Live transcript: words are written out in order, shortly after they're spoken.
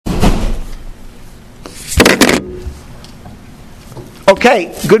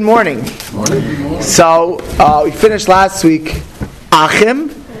Okay, good morning. So, we finished last week Achim,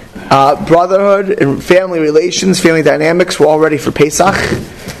 brotherhood and family relations, family dynamics. We're all ready for Pesach.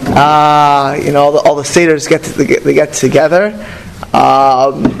 All the Seders get together.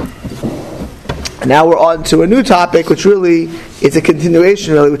 Now we're on to a new topic, which really is a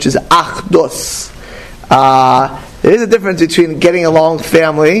continuation, which is Achdus. There is a difference between getting along with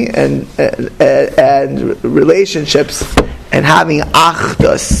family and relationships and having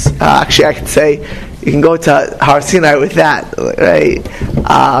Achdus. Actually, I could say you can go to Har Sinai with that, right?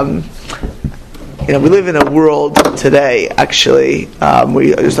 We live in a world today. Actually, I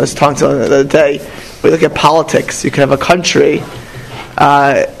was talking to the other day. We look at politics. You can have a country,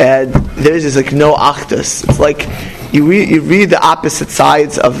 and there's just like no Achdus. It's like you read the opposite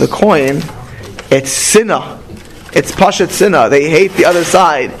sides of the coin. It's sinah. It's Pashat sinah. They hate the other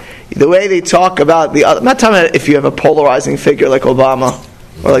side. The way they talk about the other. I'm not talking about if you have a polarizing figure like Obama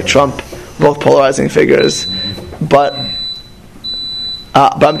or like Trump, both polarizing figures, but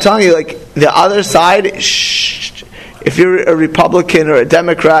I'm telling you, like the other side. If you're a Republican or a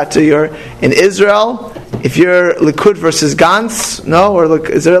Democrat, or you're in Israel, if you're Likud versus Gantz,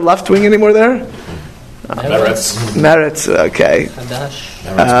 is there a left wing anymore there? Meretz, okay.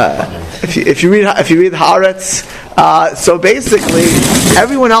 If you read Haaretz, so basically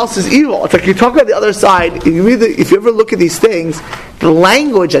everyone else is evil. It's like you talk about the other side. If you ever look at these things, the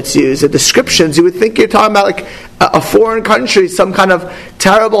language that's used, the descriptions, you would think you're talking about like a foreign country, some kind of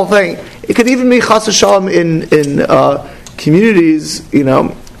terrible thing. It could even be chas v'shalom in communities,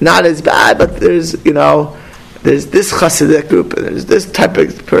 not as bad, but there's this Hasidic group, and there's this type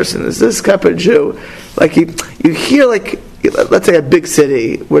of person, there's this type of Jew. Like you hear, like, let's say a big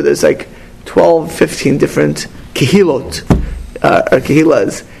city where there's like 12, 15 different kehilot, or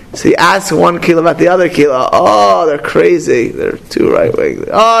kehilas. So you ask one kehillah about the other kehillah. Oh, they're crazy. They're too right wing.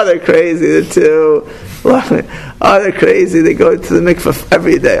 Oh, they're crazy. They're too left wing. Oh, they're crazy. They go to the mikveh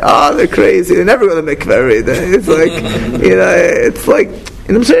every day. Oh, they're crazy. They never go to the mikveh every day. It's like, it's like,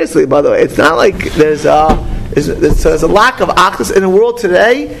 and I'm seriously, by the way, it's not like there's a lack of achdus in the world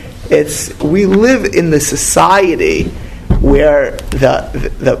today. We live in the society where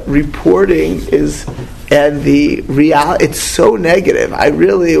the reporting is and the reality. It's so negative. I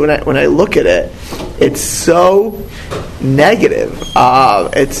really, when I look at it, it's so negative.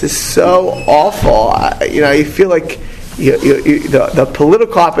 It's just so awful. You feel like the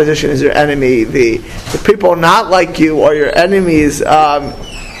political opposition is your enemy. The people not like you are your enemies.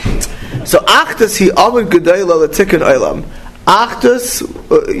 So Achdus hi amud gedayla l'tikkun olam. Achdus,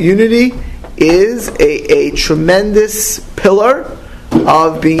 unity, is a tremendous pillar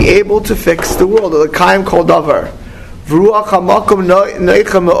of being able to fix the world. The kaim kol davar.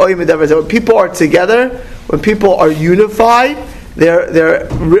 When people are together, when people are unified, they're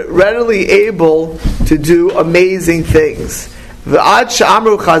readily able to do amazing things. V'ad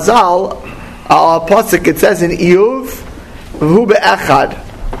she'amru Chazal, pasuk, it says in Iyov, v'hu be'echad.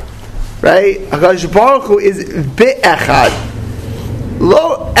 Right? HaKadosh Baruch Hu is be'echad.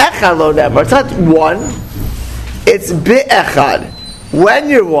 Lo echad lo nemar. It's not one. It's be'echad. When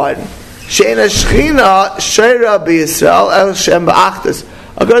you're one, she'ena shechina sheira b'Yisrael el shem ba'achdus.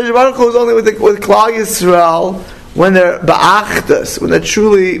 HaKadosh Baruch Hu is only with Klal Yisrael when they're ba'achdus, when they're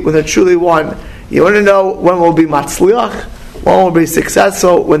truly one. You want to know when we'll be matzliach, when we'll be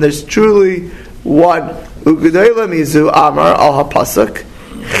successful, when there's truly one. U'gedola mizu amar al hapasuk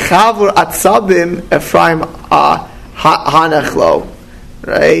chavur atzabim Ephraim hanachlo.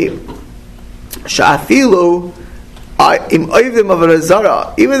 Right? Sha'afilu im oivim avodah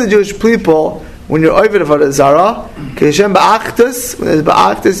zara. Even the Jewish people, when you're oivim avodah zara, kishem ba'achdus, when there's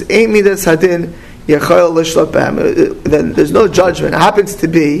ba'achdus, ein midas hadin yachol lishlot b'hem. Then there's no judgment. It happens to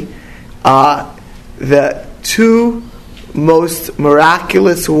be the two most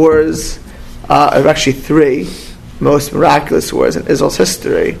miraculous wars, or actually three most miraculous wars in Israel's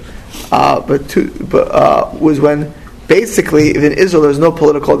history, was when basically in Israel there's no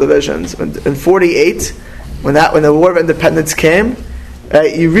political divisions. In 48, when the War of Independence came,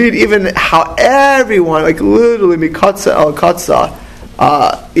 you read even how everyone, like literally mikatza el katza,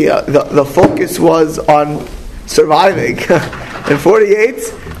 the focus was on surviving. In 48,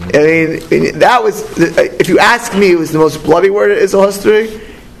 that was, if you ask me, it was the most bloody war in Israel history.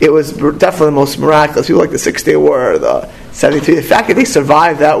 It was definitely the most miraculous. People like the 6-Day War, the 73. The fact that they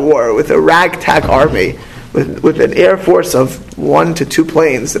survived that war with a ragtag army, with an air force of 1 to 2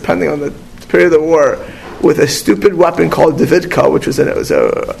 planes, depending on the period of the war, with a stupid weapon called Davidka, which was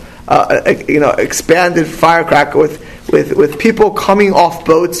a expanded firecracker with with people coming off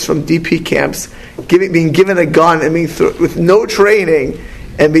boats from DP camps, being given a gun and with no training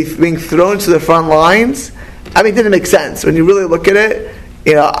and being thrown to the front lines. I mean, it didn't make sense when you really look at it.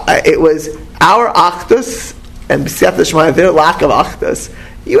 It was our achdus and b'siyata shema, their lack of achdus.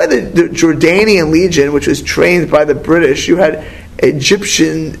 You had the Jordanian legion, which was trained by the British. You had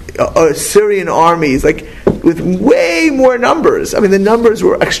Egyptian, Syrian armies, like with way more numbers. I mean, the numbers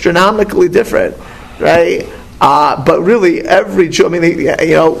were astronomically different, right? But really, every Jew, I mean,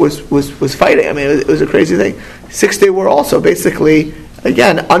 was fighting. I mean, it was a crazy thing. 6-Day War also, basically,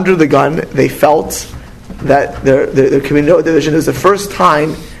 again, under the gun, they felt that there could be no division. It was the first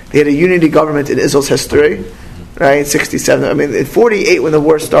time they had a unity government in Israel's history, right? 67. I mean, in 48, when the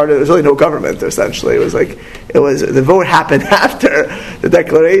war started, there was really no government. Essentially, the vote happened after the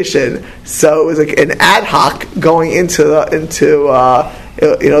declaration, so it was like an ad hoc going into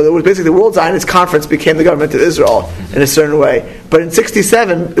there was basically the World Zionist Conference became the government of Israel in a certain way. But in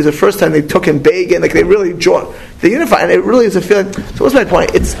 67 was the first time they took in Begin, like they really joined, they unified, and it really is a feeling. So what's my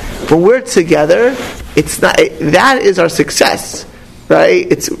point? It's when we're together, it's not that is our success, right?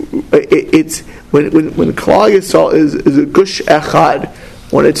 It's when Klal Yisrael is a gush echad,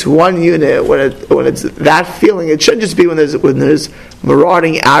 when it's one unit, when it's that feeling. It shouldn't just be when there's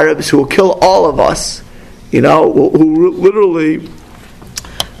marauding Arabs who will kill all of us, who literally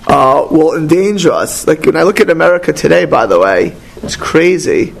will endanger us. Like when I look at America today, by the way, it's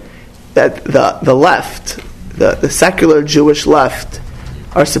crazy that the left, the secular Jewish left,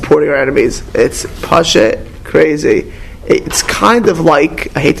 are supporting our enemies. It's pasha crazy. It's kind of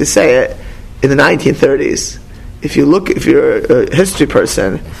like, I hate to say it, in the 1930s. If you're a history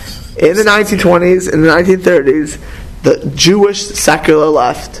person, in the 1920s, in the 1930s, the Jewish secular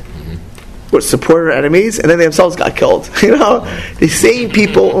left were supporting our enemies, and then they themselves got killed. The same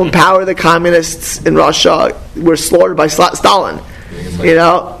people who empower the communists in Russia were slaughtered by Stalin. What? Do you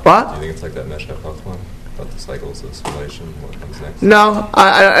think it's like that Meshach Chochmah about the cycles of simulation? What comes next? No,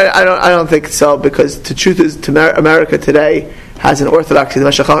 I don't think so, because the truth is, America today has an orthodoxy. The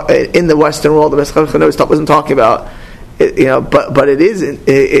Meshach in the Western world, the Meshach wasn't talking about. But it isn't.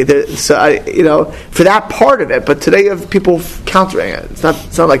 For that part of it. But today you have people countering it. It's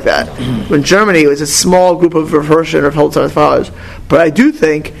not like that. When Germany, it was a small group of Rav Hirsch and Rav Holtzman's followers. But I do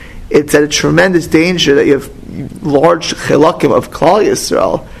think it's at a tremendous danger that you have large chilakim of Klal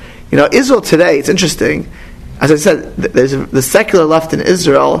Yisrael. Israel today, it's interesting. As I said, there's the secular left in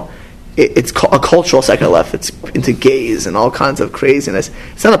Israel. It's a cultural secular left. It's into gays and all kinds of craziness.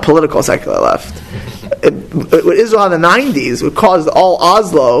 It's not a political secular left. What Israel in the 90s, what caused all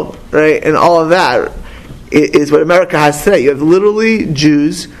Oslo, right, and all of that, is what America has today. You have literally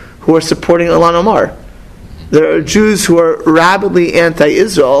Jews who are supporting Ilhan Omar. There are Jews who are rabidly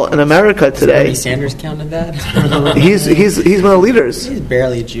anti-Israel in America today. Bernie Sanders counted that? He's one of the leaders. He's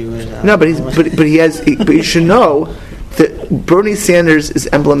barely Jewish. No, but you should know that Bernie Sanders is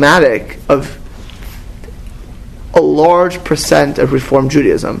emblematic of a large percent of Reform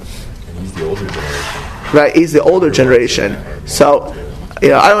Judaism. And he's the older generation. Right, he's the older generation. So, I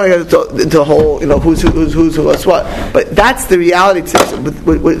don't want to get into the whole, who's what's what. But that's the reality.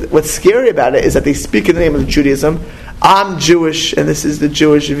 What's scary about it is that they speak in the name of Judaism. I'm Jewish, and this is the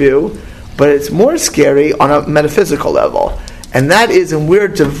Jewish view. But it's more scary on a metaphysical level. And that is, and we're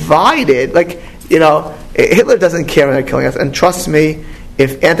divided. Hitler doesn't care when they're killing us. And trust me,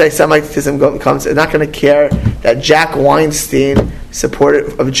 if anti-Semitism comes, they're not going to care that Jack Weinstein, supporter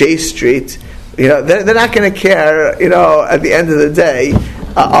of J Street, they're not going to care, at the end of the day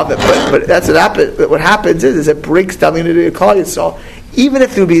of it. But that's what happens. What happens is it breaks down the unity of Klal Yisrael. Even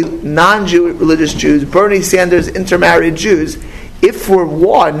if there would be non-Jew religious Jews, Bernie Sanders intermarried Jews, if we're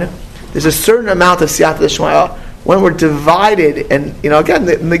one, there's a certain amount of siyata d'shmaya. When we're divided, and again,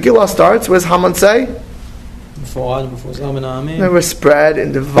 the Megillah starts. What does Haman say? Before Then we're spread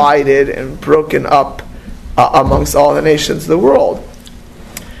and divided and broken up amongst all the nations of the world.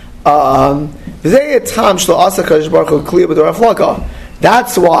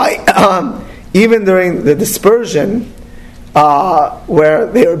 That's why even during the dispersion, where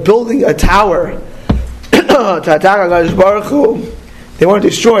they were building a tower to attack HaKadosh Baruch Hu, they weren't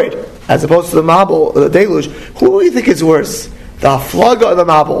destroyed, as opposed to the Mabul, the deluge. Who do you think is worse, the Haflaga or the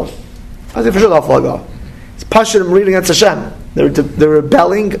Mabul? I think for sure the Haflaga. It's Pashim reading against Hashem. They're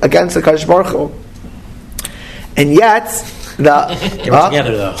rebelling against the HaKadosh Baruch Hu. And yet, they were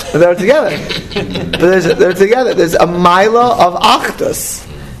together though. They're together. They're together. There's a Maila of Achdus.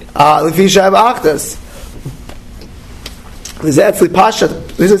 Lefisha of Achdus. This is actually Pasha.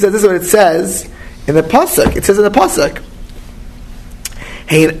 This is what it says in the Pasuk. It says in the Pasuk,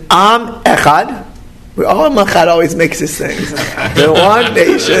 Hein Am Echad, Am Echad always makes his things. The one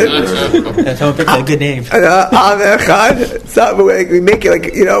nation. That's how I picked a good name. Am Echad. It's not, we make it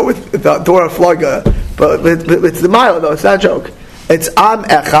like, with the Dora Flaga. But it's the mile, though. It's not a joke. It's Am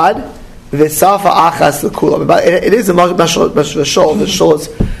Echad. V'safa achas l'kulam. It is a mashal. The shul is,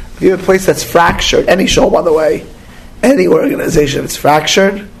 if you have a place that's fractured, any shul, by the way, any organization, if it's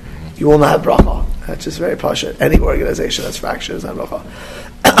fractured, you will not have bracha. That's just very passionate. Any organization that's fractured is not bracha.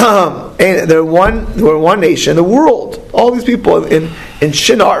 And there were one nation, the world. All these people in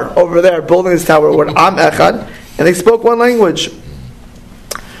Shinar over there building this tower were Am Echad, and they spoke one language.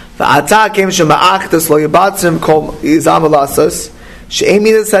 V'ata came shema'achtas lo yibatzim kol yizam alasos.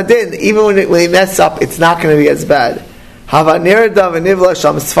 Even when they mess up, it's not going to be as bad. So what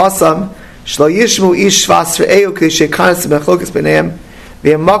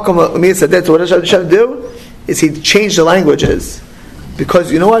Hashem do is He changed the languages, because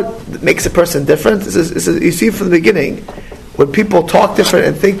you know what makes a person different. This is, you see from the beginning when people talk different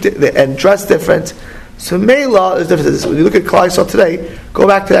and think and dress different. So Mela is different. When you look at Klal Yisrael today, go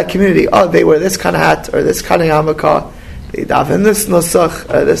back to that community. Oh, they wear this kind of hat or this kind of yarmulke. They daven this nusach,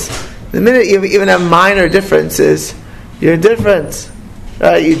 this. The minute you even have minor differences, you're different.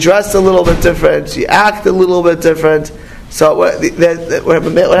 Right? You dress a little bit different. You act a little bit different. So what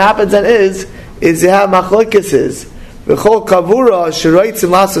happens then is you have machlokeses. V'chol kavura sheroitzim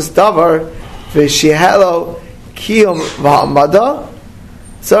lasos davar v'shehelo kiyom v'hamada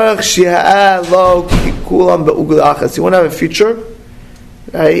tzarech shehelo kulam be'ugul achas. You want to have a future,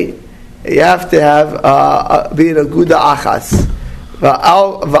 right? You have to have be an aguda achas.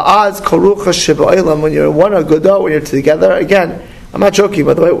 Va'az korucha sheba'ilam, when you're one aguda, when you're together. Again, I'm not joking.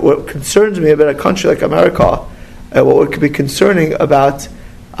 By the way, what concerns me about a country like America, what could be concerning about,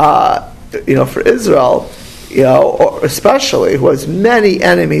 for Israel, or especially, who has many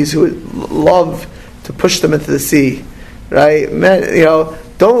enemies who would love to push them into the sea, right?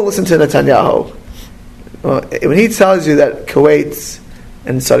 Don't listen to Netanyahu when he tells you that Kuwait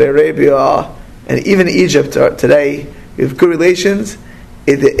and Saudi Arabia and even Egypt are today, we have good relations.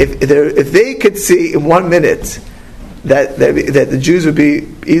 If they could see in 1 minute that the Jews would be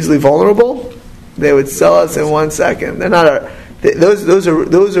easily vulnerable, they would sell us in 1 second. They're not those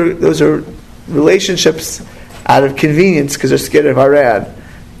are relationships out of convenience because they're scared of Iran,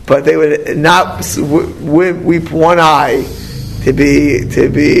 but they would not weep one eye to be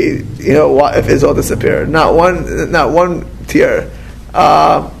if Israel disappeared. Not one tear.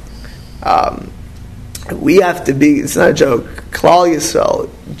 We have to be, it's not a joke, Klal Yisrael,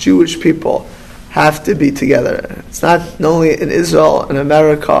 Jewish people have to be together. It's not only in Israel, in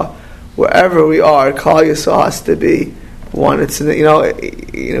America, wherever we are, Klal Yisrael has to be one. It's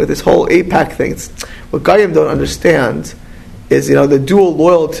this whole AIPAC thing. What Goyim don't understand is the dual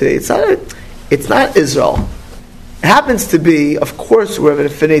loyalty. It's not Israel. It happens to be, of course, we have an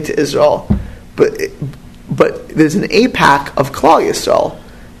affinity to Israel, but there's an AIPAC of Klal Yisrael,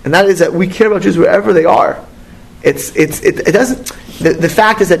 and that is that we care about Jews wherever they are. It doesn't. The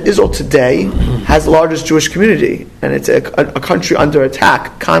fact is that Israel today has the largest Jewish community, and it's a country under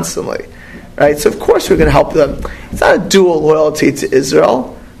attack constantly, right? So of course we're going to help them. It's not a dual loyalty to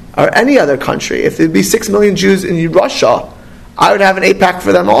Israel or any other country. If there'd be 6 million Jews in Russia, I would have an AIPAC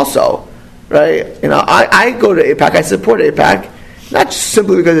for them also, right? I go to AIPAC, I support AIPAC, not just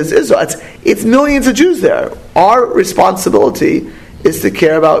simply because it's Israel. It's millions of Jews there. Our responsibility is to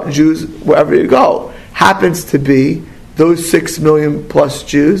care about Jews wherever you go. Happens to be those 6 million plus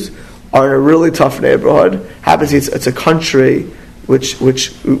Jews are in a really tough neighborhood. Happens to be it's a country which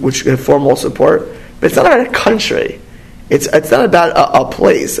can formal support, but it's not about a country. It's not about a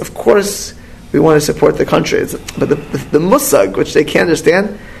place. Of course, we want to support the country, but the musag, which they can't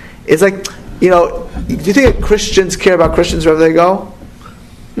understand, is like, do you think that Christians care about Christians wherever they go?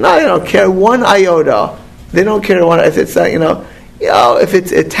 No, they don't care one iota. They don't care one if it's that if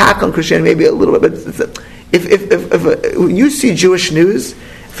it's attack on Christianity, maybe a little bit. But if you see Jewish news,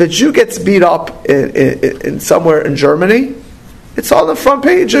 if a Jew gets beat up in somewhere in Germany, it's on the front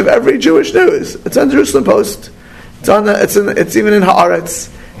page of every Jewish news. It's on the Jerusalem Post. It's even in Haaretz.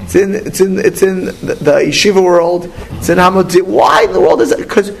 It's in the yeshiva world. It's in Hamad. Why in the world is it?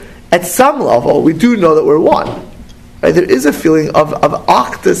 Because at some level we do know that we're one. Right? There is a feeling of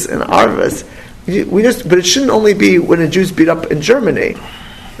achdus and arvus. But it shouldn't only be when a Jew's beat up in Germany,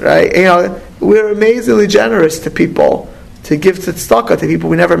 right? We're amazingly generous to people, to give tzedakah to people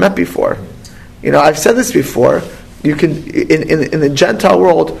we never met before. I've said this before. You can in the Gentile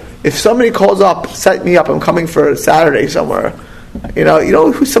world, if somebody calls up, set me up, I'm coming for a Saturday somewhere.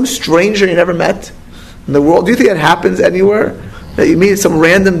 Who's some stranger you never met in the world? Do you think that happens anywhere? That you meet some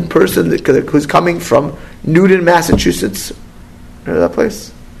random person who's coming from Newton, Massachusetts. Remember that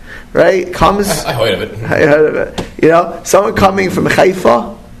place? Right? Comes. I heard of it. I heard of it. You know, someone coming from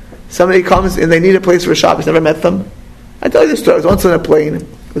Haifa. Somebody comes and they need a place for a shop. He's never met them. I tell you this story. I was once on a plane.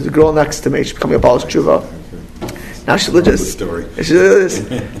 There was a girl next to me. She's becoming a Baal Tshuva. Now she's religious. She's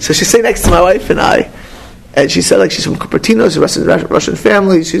religious. So she's sitting next to my wife and I. And she said, like, she's from Cupertino, she's a Russian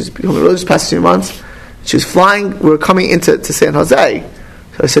family, she's become religious past few months. She was flying, we were coming into San Jose.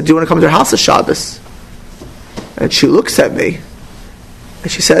 So I said, do you want to come to our house on Shabbos? And she looks at me, and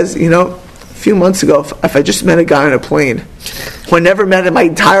she says, you know, a few months ago, if I just met a guy on a plane, who I never met in my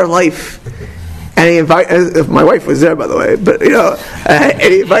entire life, and he invited, my wife was there, by the way, but, you know, and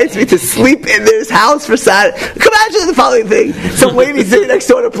he invites me to sleep in his house for Saturday. Come imagine the following thing. Some lady sitting next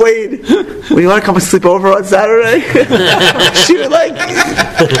door on a plane. Well, you want to come and sleep over on Saturday? She was like,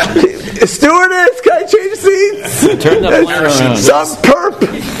 stewardess, can I change seats? Turn the plane around. Some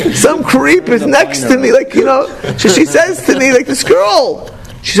perp, some creep is next to me. Like, you know, she says to me, like, this girl,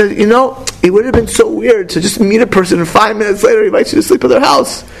 she said, you know, it would have been so weird to just meet a person and 5 minutes later he invites you to sleep at their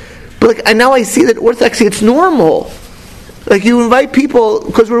house. But like, and now I see that orthodoxy, it's normal. Like, you invite people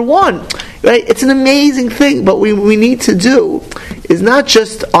because we're one, right? It's an amazing thing. But what we need to do is not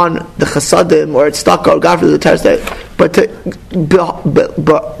just on the chasadim or it's tzedakah or God for the entire but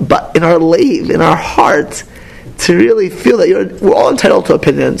in our lave, in our heart, to really feel that we're all entitled to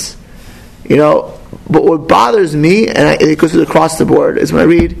opinions, you know. But what bothers me, and it goes across the board, is when I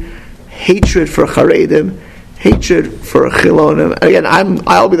read hatred for Charedim, hatred for Chilonim. Again,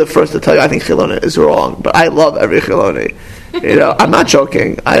 I'll be the first to tell you I think Chilonim is wrong, but I love every Chiloni. You know, I'm not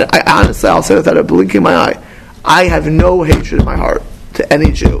joking. I honestly, I'll say without a blink in my eye, I have no hatred in my heart to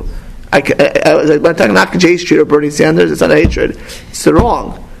any Jew. I'm talking not J Street or Bernie Sanders. It's not a hatred. It's the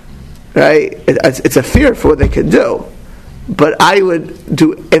wrong, right? It's a fear for what they can do. But I would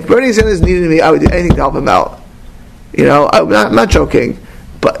do, if Bernie Sanders needed me, I would do anything to help him out. You know, I'm not joking.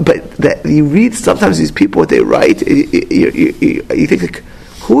 But that you read sometimes these people what they write, you think, like,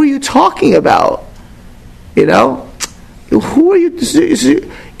 who are you talking about? You know, who are you?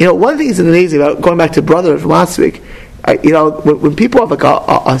 You know, one thing that's amazing about going back to brother from last week. You know, when people have like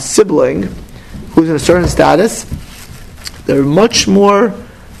a sibling who's in a certain status, they're much more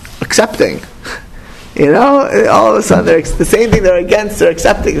accepting. You know, all of a sudden they're the same thing they're against. They're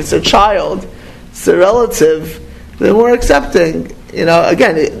accepting. It's their child, it's their relative. They're more accepting. You know,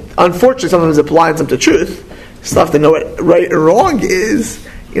 again, unfortunately, sometimes it blinds them to truth. Stuff they know what right and wrong is.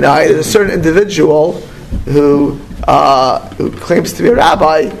 You know, there's a certain individual who claims to be a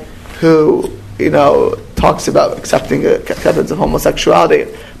rabbi, who, you know, talks about accepting acceptance of homosexuality.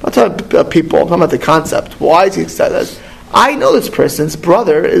 I'm not talking about people. I'm talking about the concept. Why is he saying that? I know this person's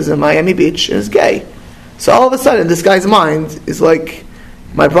brother is in Miami Beach and is gay. So all of a sudden, this guy's mind is like,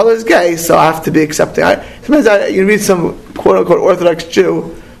 my brother's gay, so I have to be accepting. Sometimes you read some quote-unquote Orthodox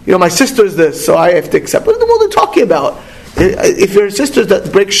Jew, you know, my sister's this, so I have to accept. What in the world are they talking about? If your sister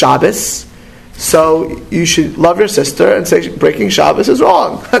that breaks Shabbos, so you should love your sister and say breaking Shabbos is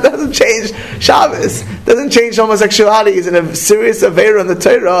wrong. That doesn't change Shabbos. Doesn't change homosexuality is in a serious aveira in the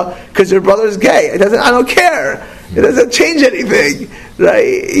Torah because your brother's gay. It doesn't. I don't care. It doesn't change anything,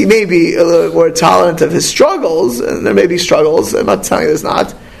 right? He may be a little more tolerant of his struggles, and there may be struggles. I'm not telling you there's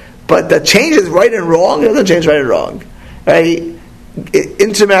not, but that changes right and wrong. It doesn't change right and wrong, right?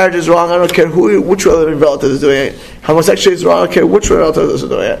 Intermarriage is wrong. I don't care which relative is doing it. Homosexuality is wrong. I don't care which relative is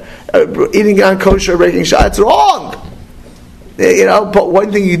doing it. Eating non-kosher, breaking Shabbat, it's wrong. You know, but one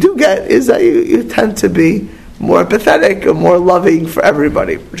thing you do get is that you tend to be more empathetic and more loving for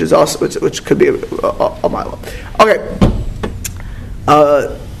everybody, which is also which could be a mile. Okay.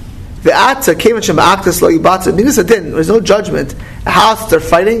 The atzah came in Shema'aktas lo yibatza. Minas adin. There's no judgment. A house they're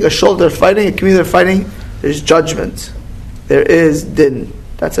fighting, a shoulder they're fighting, a community they're fighting. There's judgment. There is din.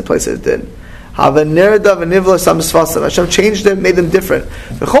 That's a place of din. Hava nerda v'nivla sam sfasam. Hashem changed them, made them different.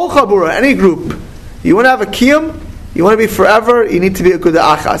 V'chol chabura, any group, you want to have a kiyum, you want to be forever, you need to be a good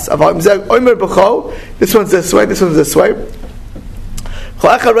achas. Omer b'cho, this one's this way, this one's this way.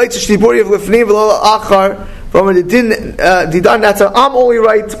 I'm only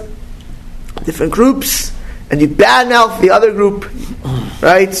right. Different groups, and you badmouth the other group,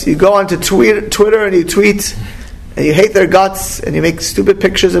 right? You go onto Twitter and you tweet, and you hate their guts, and you make stupid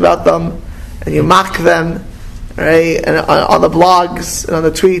pictures about them, and you mock them, right? And on the blogs, and on the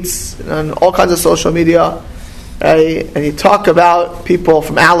tweets, and on all kinds of social media, right? And you talk about people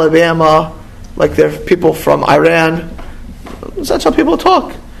from Alabama like they're people from Iran. That's how people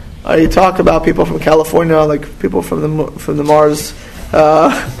talk. You talk about people from California like people from the Mars.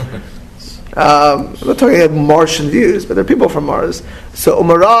 I'm not talking about Martian views, but there are people from Mars. So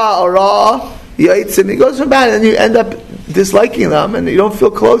umara, ara, yaitzim, he goes from bad, and you end up disliking them, and you don't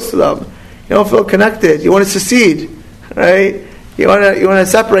feel close to them. You don't feel connected. You want to secede, right? You want to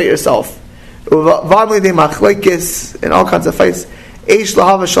separate yourself. Varmli de machlekes in all kinds of fights. Eish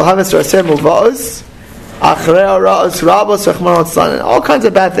lahava shalhavis rasem uvaz, achrei ra'as rabos rachman otzlan, and all kinds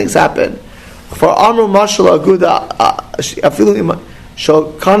of bad things happen. For amru mashal aguda afilu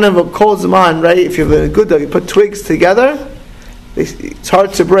shal kanev kol zaman, right? If you have a aguda, you put twigs together. It's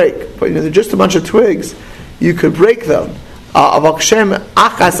hard to break, but they're just a bunch of twigs. You could break them. Avakshem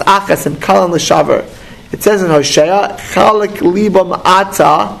achas achas and kalan l'shaver. It says in Hosea, "Chalik libam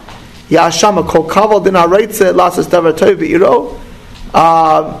ata yashama kol kaval din ha'reitze lasas davar tov be'iro."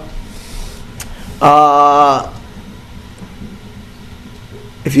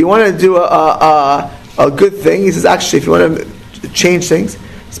 If you want to do a good thing, he says, actually, if you want to change things,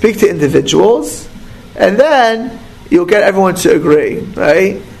 speak to individuals, and then you'll get everyone to agree,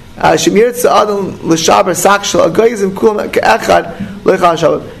 right? You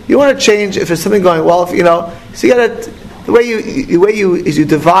want to change if there's something going well. So you got to the way you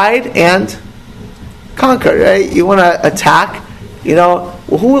divide and conquer, right? You want to attack.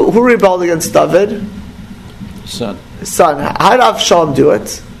 Who rebelled against David? Son. How did Avshalom do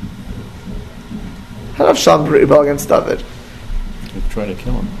it? How did Avshalom rebel against David? They tried to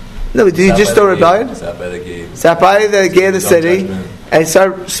kill him. No, did he just do a rebellion? Sat by the gate. Sat by the gate of the city, and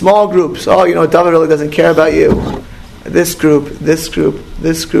start small groups. David really doesn't care about you. This group, this group,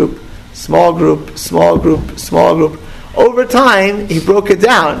 this group, small group, small group, small group. Over time, he broke it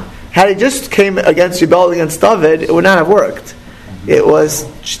down. Had he just came rebelled against David, it would not have worked. It was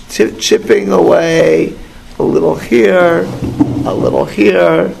chipping away a little here,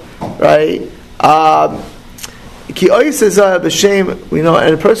 right? Ki ois b'shem,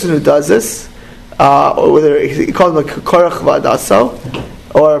 and a person who does this, or whether he calls him a korach v'adaso,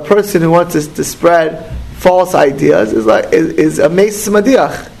 or a person who wants to spread false ideas, is a meis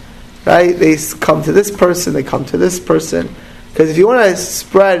madiach, right? They come to this person, they come to this person, because if you want to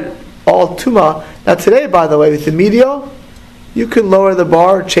spread all tuma, now today, by the way, with the media, you can lower the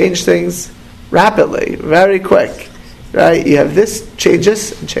bar, change things rapidly, very quick, right? You have this, change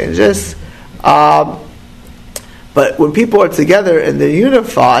this, and change this. But when people are together and they're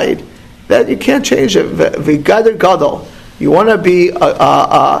unified, then you can't change it. V'gader gadol. You want to be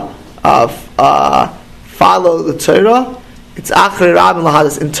follow the Torah. It's achrei rabin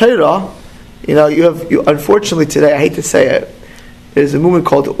lahadas. In Torah, you unfortunately today, I hate to say it, there's a movement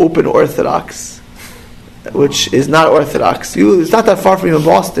called Open Orthodox, which is not Orthodox. It's not that far from you in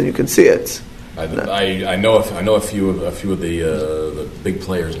Boston. You can see it. I know a few of the big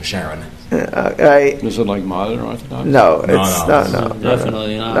players in Sharon. Is it like modern Orthodox? No, No,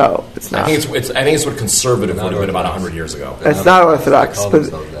 Definitely not. No, it's not. I think it's what conservative would have been about 100 years ago. It's not Orthodox, but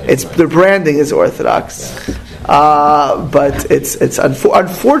the branding is Orthodox. But it's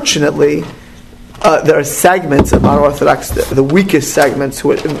unfortunately there are segments of modern Orthodox, the weakest segments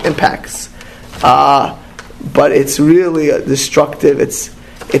who it impacts. But it's really destructive.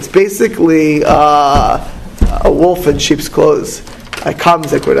 It's basically a wolf in sheep's clothes. It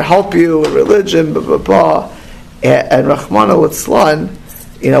comes like we're to help you with religion, blah blah blah, and Rahmana Litzlan,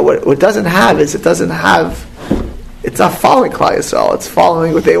 what it doesn't have is it's not following Klal Yisrael. It's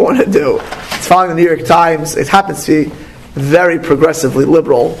following what they want to do. It's following the New York Times. It happens to be very progressively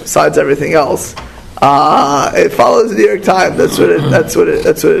liberal, besides everything else. It follows the New York Times. That's what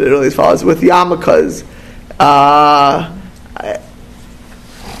it really follows with yarmulkes.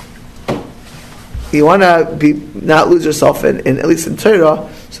 You want to not lose yourself in at least in Torah.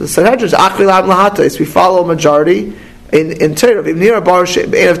 So the Sanhedrin is akri lab lahatais. We follow a majority in Torah. V'imnir bar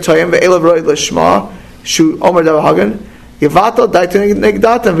she'einav toyim ve'elav roid l'shma shu omer davar hagan yavatal daitin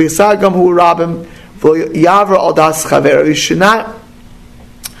negdatam v'yisagam hu rabim v'yavra al das chaver. You should not.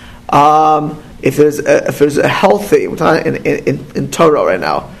 If there's a healthy, we're talking in Torah right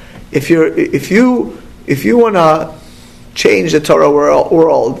now. If you want to change the Torah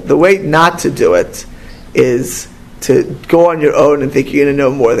world, the way not to do it is to go on your own and think you're going to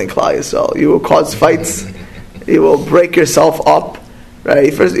know more than Klal Yisrael. You will cause fights. You will break yourself up.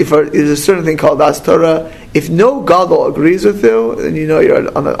 Right? There's a certain thing called Das Torah. If no gadol agrees with you, then you know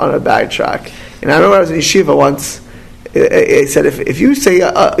you're on a bad track. And I remember I was in yeshiva once. I said, if you say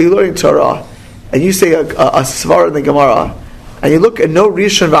you're learning Torah and you say a svar in the Gemara, and you look and no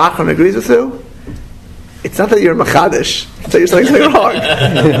Rishon v'Achron agrees with you, it's not that you're machadish. It's that you're saying something wrong.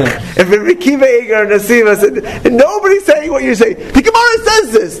 If Rekiva Eger and Nasiva said, and nobody's saying what you're saying, the Gemara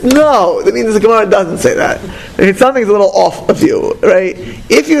says this. No, that means the Gemara doesn't say that. I mean, something's a little off of you, right?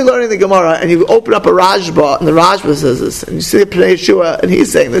 If you're learning the Gemara and you open up a Rajba and the Rajba says this, and you see the Pnei Yeshua and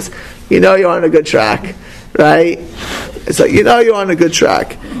he's saying this, you know you're on a good track, right? So you know you're on a good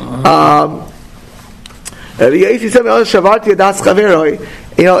track.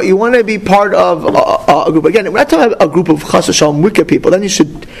 You know, you want to be part of a group. Again, we're not talking about a group of chas v'shalom wicked people. Then you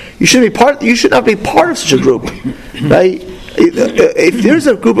should not be part of such a group, right? If there's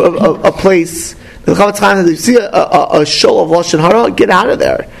a group of a place, you see a show of lashon hara, get out of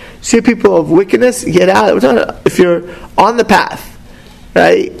there. See people of wickedness, get out. If you're on the path,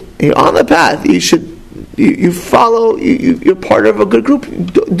 right? You're on the path. You should. You follow. You're part of a good group.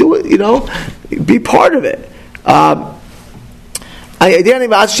 Do it. You know, be part of it.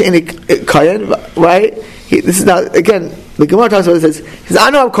 Right? This is now again. The Gemara talks about it. Says, "I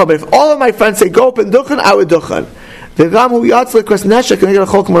know I'm coming. If all of my friends say go up and duchen, I would duchen." He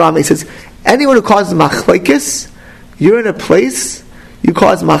says, anyone who causes machlekes, you're in a place, you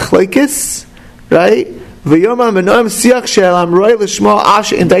cause machlekes, right?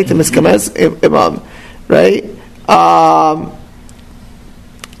 Right?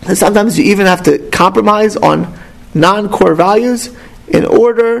 And sometimes you even have to compromise on non-core values in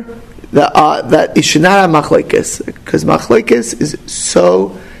order that you should not have machlekes, because machlekes is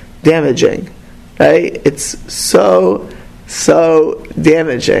so damaging, right? It's so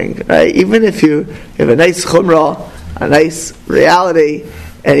damaging, right? Even if you have a nice chumrah, a nice reality,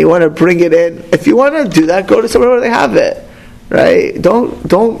 and you want to bring it in, if you want to do that, go to somewhere where they have it, right?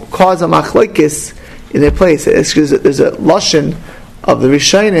 Don't cause a machlekes in their place. It's because there's a lashon of the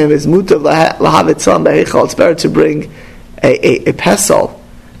Rishonim is mutav lahavit tzalam beheichal. It's better to bring a pesel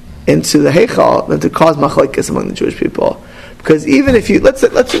into the heichal than to cause machlekes among the Jewish people. Because even if you let's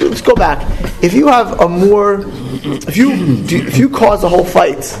go back, if you have if you cause a whole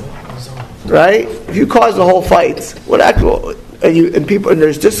fight, right? If you cause a whole fight, and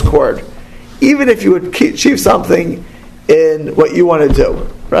there's discord, even if you would achieve something in what you want to do,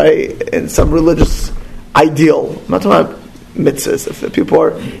 right? In some religious ideal. I'm not talking about mitzvahs. If the people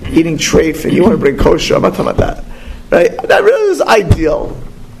are eating treif and you want to bring kosher, I'm not talking about that, right? That really is ideal.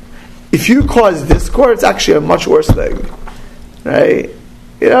 If you cause discord, it's actually a much worse thing, right?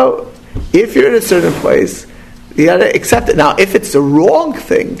 You know, if you're in a certain place, you got to accept it. Now, if it's the wrong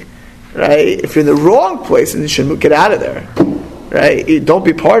thing, right? If you're in the wrong place, then you should get out of there, right? You don't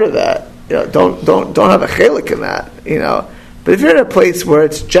be part of that. You know, don't have a chelik in that. You know, but if you're in a place where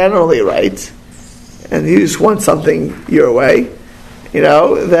it's generally right, and you just want something your way, you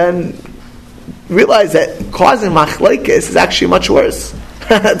know, then realize that causing machlekes is actually much worse.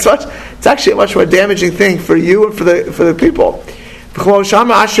 It's actually a much more damaging thing for you and for the people.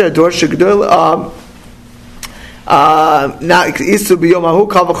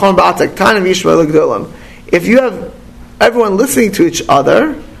 If you have everyone listening to each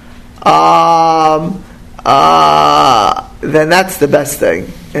other, then that's the best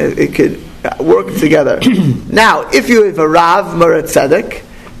thing. It could work together. Now, if you have a Rav Meretz Tzedek,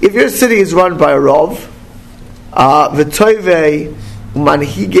 if your city is run by a Rav, v'toivei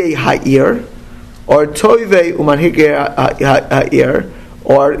umanhigei ha'ir, or toivei umanhigei ha'ir,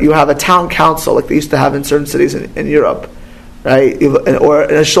 or you have a town council like they used to have in certain cities in Europe, right? Or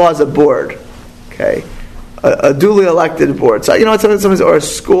a shul has a board, okay, a duly elected board. So sometimes or a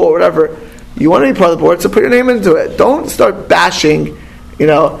school or whatever. You want to be part of the board, so put your name into it. Don't start bashing. You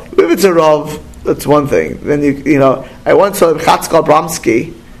know, if it's a Rav, that's one thing. Then I once saw Chatzkel Bramsky.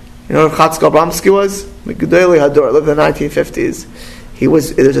 You know what Chatzkel Bramsky was? Gedolei Hador, lived in the 1950s.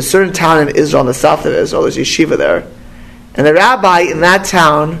 There's a certain town in Israel, in the south of Israel, there's yeshiva there. And the rabbi in that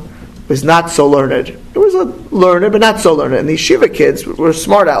town was not so learned. It was a learner, but not so learned. And the yeshiva kids were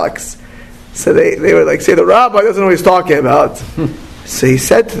smart Alex. So they were like, say, the rabbi doesn't know what he's talking about. So he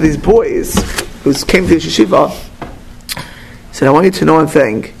said to these boys who came to the yeshiva, he said, I want you to know one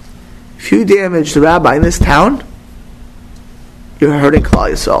thing. If you damage the rabbi in this town, you're hurting Klal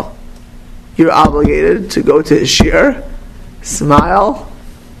Yisrael. You're obligated to go to his shir, smile,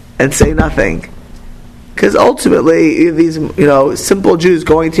 and say nothing. Because ultimately, these simple Jews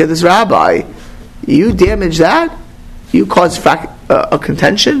going to this rabbi, you damage that, you cause a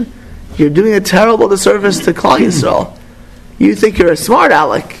contention, you're doing a terrible disservice to Klal Yisrael. You think you're a smart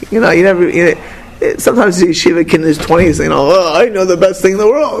aleck. Sometimes the yeshiva kid in his 20s, I know the best thing in the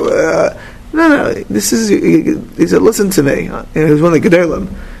world. No. He said, listen to me. He was one of the Gedolim.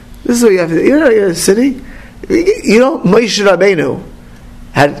 This is what you have to do. You're in a city. Moshe Rabbeinu.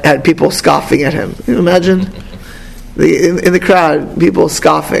 had people scoffing at him. Can you imagine? In the crowd, people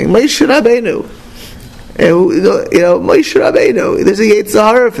scoffing. Moshe Rabbeinu. Moshe Rabbeinu. There's a Yetzer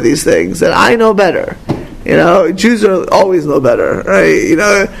Hara for these things, and I know better. Jews always know better, right?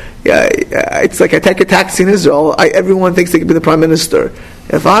 It's like I take a taxi in Israel. Everyone thinks they could be the prime minister.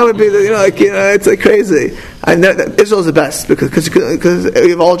 If I would be it's like crazy. Israel's the best because we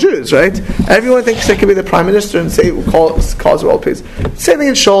have all Jews, right? Everyone thinks they could be the prime minister and cause world peace. Same thing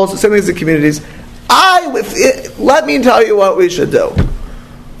in shoals, same thing in communities. Let me tell you what we should do.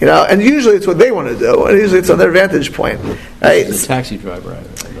 And usually it's what they want to do, and usually it's on their vantage point. Right? It's a taxi driver,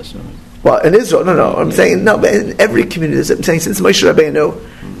 I'm assuming. Well, in Israel, no. I'm saying no, but in every community, I'm saying since Moshe Rabbeinu,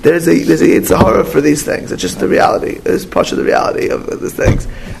 there's a Yetzer Hara for these things. It's just the reality. It's part of the reality of these things.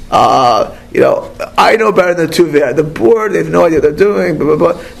 I know better than the Tuvia. The board, they have no idea what they're doing. Blah,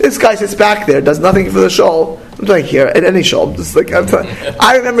 blah, blah. This guy sits back there, does nothing for the shul. I'm talking here at any shul.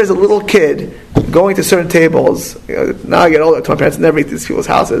 I remember as a little kid going to certain tables. Now I get older. To my parents never eat these people's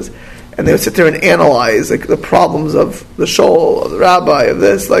houses, and they would sit there and analyze the problems of the shul, of the rabbi, of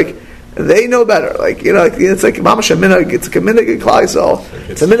this. They know better. It's like mamash a minhag. It's like a minhag in Klal Yisrael.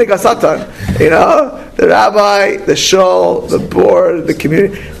 It's a minhag Satan. The rabbi, the shul, the board, the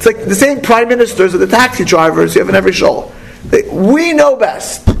community. It's like the same prime ministers or the taxi drivers you have in every shul. We know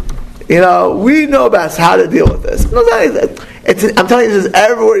best. We know best how to deal with this. I'm telling you, this is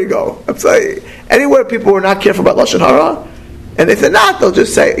everywhere you go. I'm saying anywhere people are not careful about lashon hara, and if they're not, they'll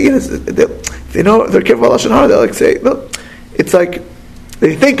just say, if they know if they're careful about lashon hara, they'll say, no. It's like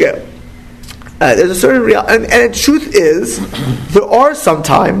they think it. There's a certain reality, and the truth is, there are some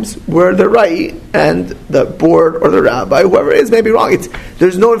times where they're right, and the board or the rabbi, whoever it is, may be wrong.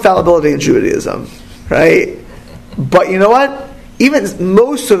 There's no infallibility in Judaism, right? But you know what? Even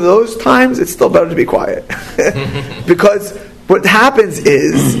most of those times, it's still better to be quiet, because what happens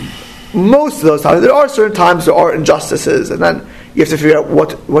is, most of those times, there are certain times there are injustices, and then you have to figure out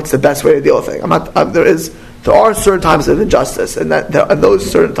what's the best way to deal with things. There are certain times of injustice, and those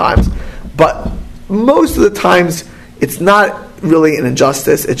certain times. But most of the times, it's not really an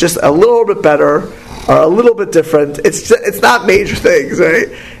injustice. It's just a little bit better or a little bit different. It's not major things, right?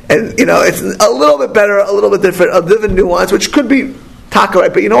 And it's a little bit better, a little bit different, a different nuance, which could be taka,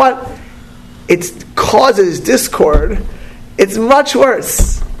 right? But you know what? It causes discord. It's much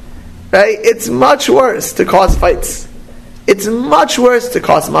worse, right? It's much worse to cause fights. It's much worse to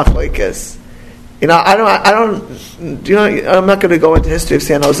cause machlokes. I'm not going to go into history of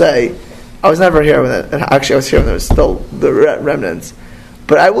San Jose. I was never here when it, and actually I was here when there was still the remnants.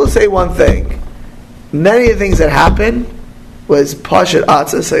 But I will say one thing. Many of the things that happened was Pashat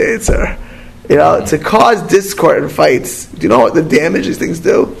Atzas HaYetzer. To cause discord and fights. Do you know what the damage these things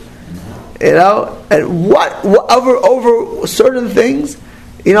do? And what over certain things,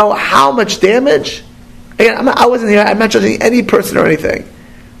 how much damage? Again, I wasn't here, I'm not judging any person or anything.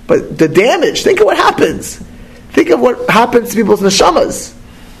 But the damage, think of what happens. Think of what happens to people's neshamas.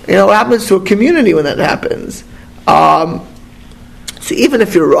 What happens to a community when that happens. So even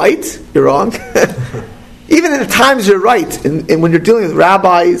if you're right, you're wrong. Even at times you're right, and when you're dealing with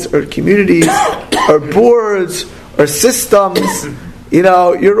rabbis or communities or boards or systems,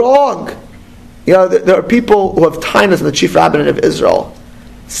 you're wrong. There are people who have tainas in the chief rabbinate of Israel.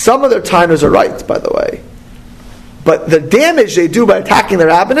 Some of their tainas are right, by the way. But the damage they do by attacking the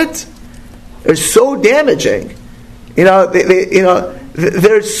rabbinate is so damaging.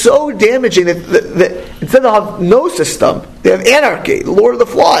 They're so damaging that instead of have no system, they have anarchy, the Lord of the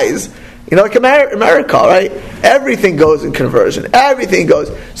Flies. Like America, right? Everything goes in conversion. Everything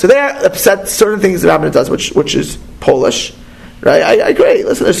goes. So they're upset certain things the rabbinate does, which is Polish, right? I agree.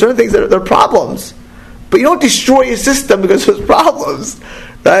 Listen, there's certain things that are problems, but you don't destroy your system because there's problems,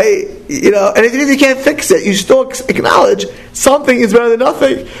 right? And if you can't fix it, you still acknowledge something is better than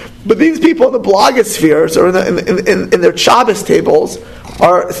nothing. But these people in the blogospheres or in their Shabbos tables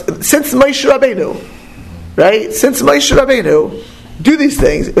are since Moshe Rabbeinu, right? Since Moshe Rabbeinu, do these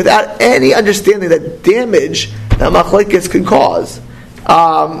things without any understanding that damage that machlokes can cause,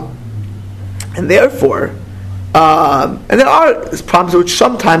 and therefore, and there are problems which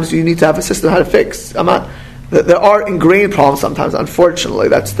sometimes you need to have a system how to fix. There are ingrained problems sometimes. Unfortunately,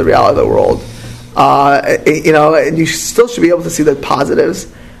 that's the reality of the world. And you still should be able to see the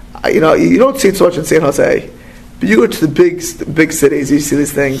positives. You don't see it so much in San Jose, but you go to the big cities, you see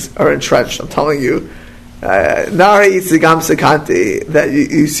these things are entrenched. I'm telling you, Nari Yitzigam Sekanti, that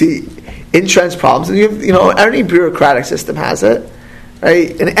you see entrenched problems, and you have, any bureaucratic system has it,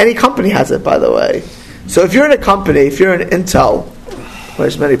 right? And any company has it, by the way. So if you're in a company, if you're in Intel,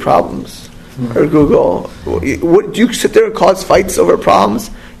 there's many problems. or Google. Would you sit there and cause fights over problems?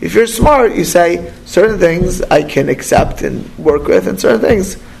 If you're smart, you say certain things I can accept and work with, and certain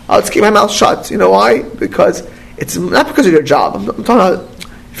things I'll just keep my mouth shut. You know why? Because it's not because of your job. I'm talking about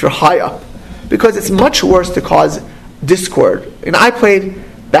if you're high up, because it's much worse to cause discord. And I played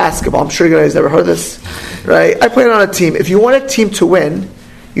basketball. I'm sure you guys never heard this, right? I played on a team. If you want a team to win,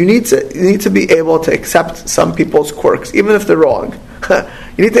 you need to be able to accept some people's quirks, even if they're wrong.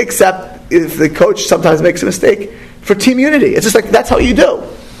 You need to accept if the coach sometimes makes a mistake for team unity. It's just like that's how you do,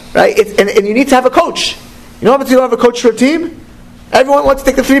 right? And you need to have a coach. You know what happens if you don't have a coach for a team? Everyone wants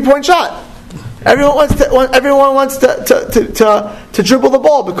to take the 3-point shot. Everyone wants to dribble the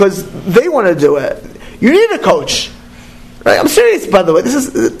ball because they want to do it. You need a coach, right? I'm serious, by the way.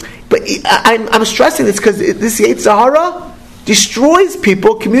 I'm stressing this because this Yetzer Hara destroys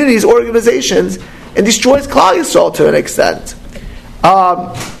people, communities, organizations, and destroys Klal Yisrael to an extent.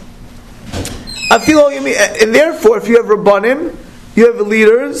 And therefore, if you have Rabbanim, you have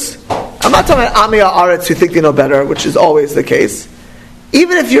leaders. I'm not talking about Ami Haaretz who think they know better, which is always the case.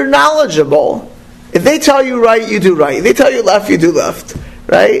 Even if you're knowledgeable, if they tell you right, you do right. If they tell you left, you do left.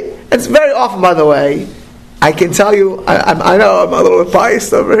 Right? It's very often, by the way, I can tell you, I know I'm a little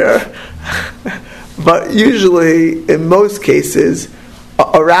biased over here, but usually, in most cases,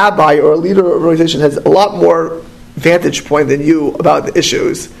 a rabbi or a leader of an organization has a lot more vantage point than you about the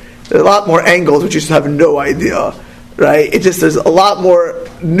issues. There's a lot more angles which you just have no idea. Right? There's a lot more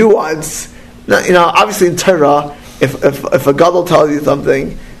nuance. Obviously in Torah, if a gadol tells you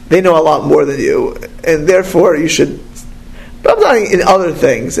something, they know a lot more than you, and therefore you should. But I'm talking in other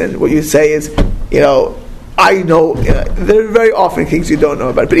things, and what you say is, I know. There are very often things you don't know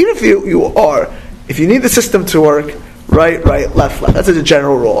about. But even if you are, if you need the system to work, right, left. That's a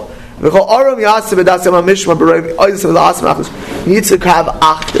general rule. You need to have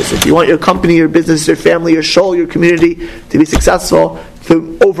achdus. If you want your company, your business, your family, your shul, your community to be successful,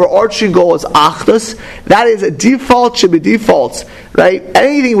 the overarching goal is achdus. That is a default, should be defaults, right?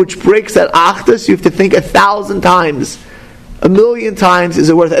 Anything which breaks that achdus, you have to think 1,000 times, 1,000,000 times, is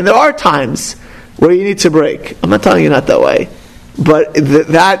it worth it? And there are times where you need to break. I'm not telling you not that way, but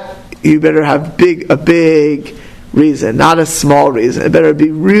that you better have a big reason, not a small reason. It better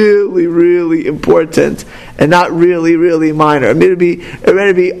be really, really important and not really, really minor. It better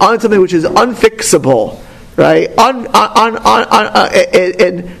be on something which is unfixable, right? And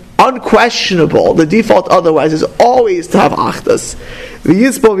unquestionable. The default otherwise is always to have achdus.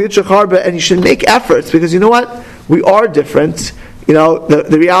 And you should make efforts, because you know what? We are different.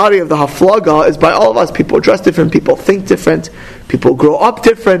 The reality of the haflaga is by all of us. People dress different, people think different, people grow up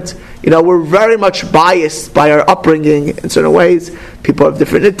different. We're very much biased by our upbringing in certain ways. People have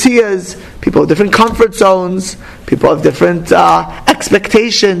different netiyas, people have different comfort zones, people have different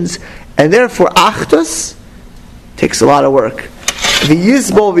expectations, and therefore achdus takes a lot of work. Do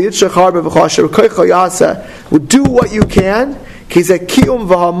what you can.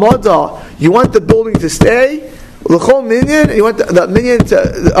 You want the building to stay. L'chol minyan, you want the minyan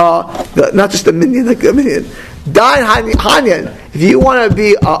to not just the minyan, like the minyan. Dain hanyan. If you want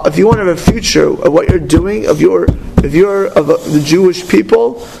to have a future of what you're doing, of the Jewish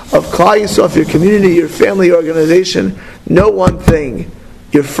people, of Klal Yisrael, of your community, your family, your organization, know one thing: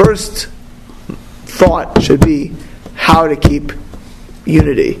 your first thought should be how to keep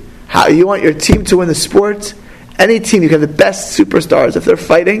unity. How you want your team to win the sport. Any team, you can have the best superstars. If they're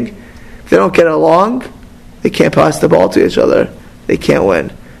fighting, if they don't get along, they can't pass the ball to each other. They can't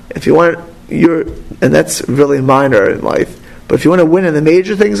win. If you want and that's really minor in life. But if you want to win in the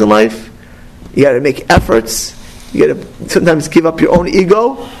major things in life, you got to make efforts. You got to sometimes give up your own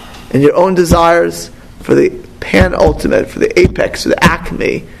ego and your own desires for the ultimate, for the apex, for the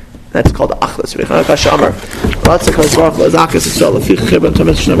acme. That's called the achdus.